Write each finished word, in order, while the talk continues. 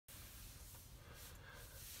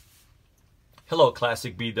Hello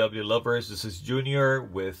Classic BW lovers, this is Junior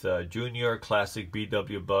with Junior Classic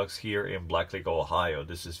BW Bugs here in Black Lake, Ohio.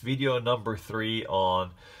 This is video number 3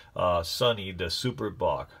 on Sunny the Super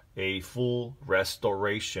Bug, a full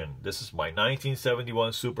restoration. This is my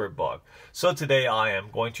 1971 Super Bug. So today I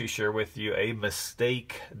am going to share with you a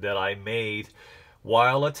mistake that I made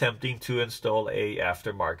while attempting to install a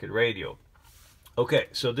aftermarket radio. Okay,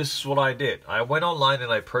 so this is what I did. I went online and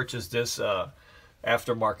I purchased this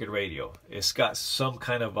aftermarket radio. It's got some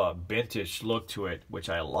kind of a vintage look to it, which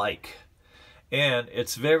I like, and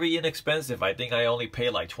it's very inexpensive. I think I only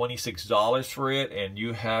paid like $26 for it, and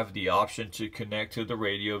you have the option to connect to the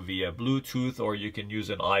radio via Bluetooth, or you can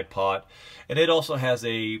use an iPod, and it also has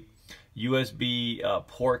a USB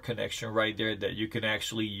port connection right there that you can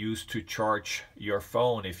actually use to charge your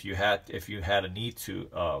phone if you had a need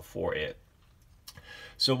to for it.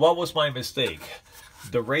 So what was my mistake?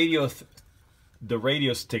 The radio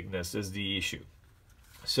thickness is the issue.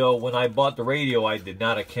 So when I bought the radio, I did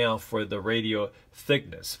not account for the radio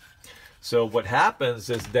thickness. So what happens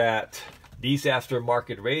is that these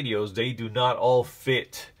aftermarket radios, they do not all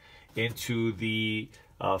fit into the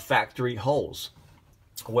factory holes.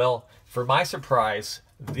 Well, for my surprise,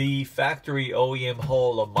 the factory OEM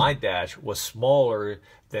hole on my dash was smaller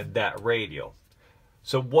than that radio.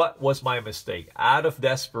 So what was my mistake? Out of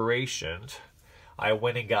desperation, I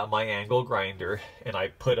went and got my angle grinder and I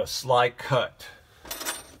put a slight cut,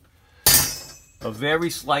 a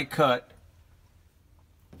very slight cut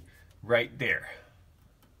right there.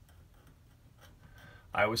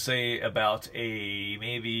 I would say about a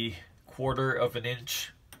maybe 1/4 of an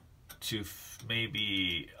inch to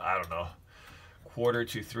maybe, I don't know, 1/4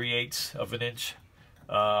 to 3/8 of an inch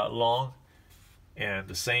long, and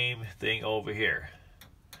the same thing over here.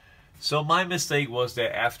 So my mistake was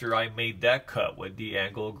that after I made that cut with the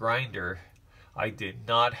angle grinder, I did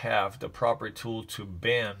not have the proper tool to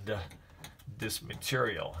bend this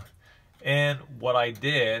material. And what I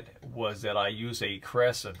did was that I used a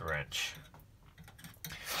crescent wrench.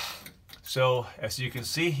 So as you can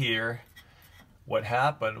see here, what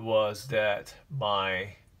happened was that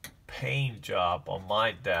my paint job on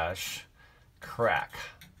my dash cracked.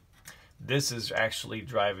 This is actually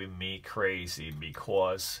driving me crazy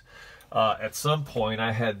because at some point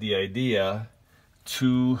I had the idea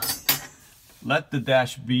to let the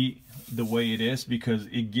dash be the way it is because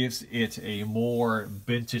it gives it a more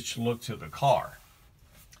vintage look to the car.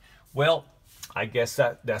 Well, I guess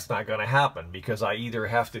that's not going to happen because I either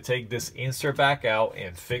have to take this insert back out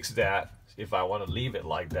and fix that if I want to leave it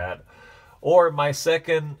like that, or my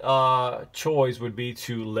second choice would be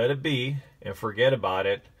to let it be and forget about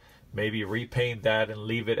it, maybe repaint that and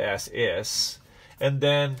leave it as is, and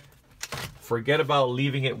then forget about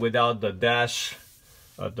leaving it without the dash,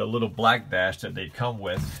 the little black dash that they come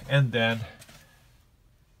with, and then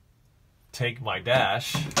take my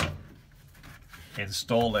dash,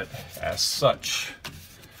 install it as such,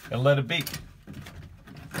 and let it be.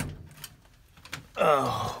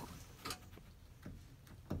 Oh,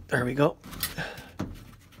 there we go.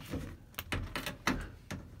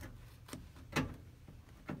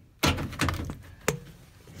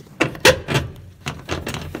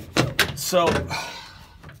 So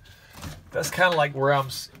that's kind of like where I'm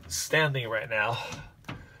standing right now.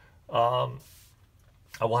 I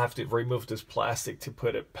will have to remove this plastic to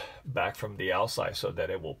put it back from the outside so that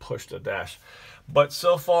it will push the dash. But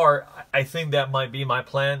so far, I think that might be my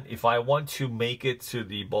plan. If I want to make it to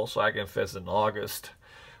the Volkswagen Fest in August,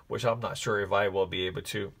 which I'm not sure if I will be able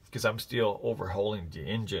to, because I'm still overhauling the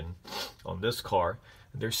engine on this car.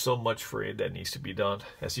 There's so much for it that needs to be done.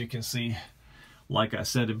 As you can see, like I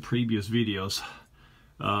said in previous videos,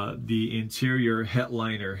 the interior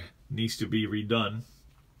headliner needs to be redone,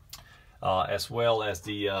 as well as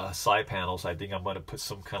the side panels. I think I'm going to put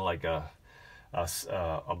some kind of like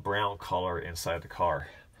a brown color inside the car,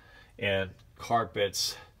 and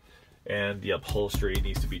carpets and the upholstery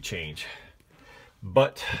needs to be changed.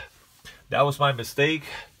 But that was my mistake,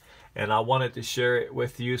 and I wanted to share it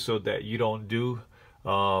with you so that you don't do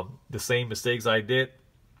the same mistakes I did.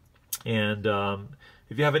 And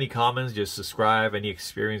if you have any comments, just subscribe. Any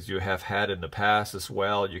experience you have had in the past as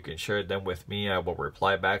well, you can share them with me. I will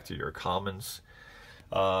reply back to your comments.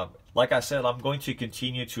 Like I said, I'm going to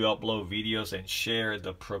continue to upload videos and share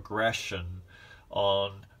the progression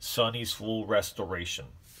on Sunny's full restoration.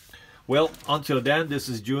 Well, until then, this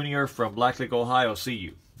is Junior from Black Lake, Ohio. See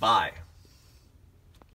you. Bye.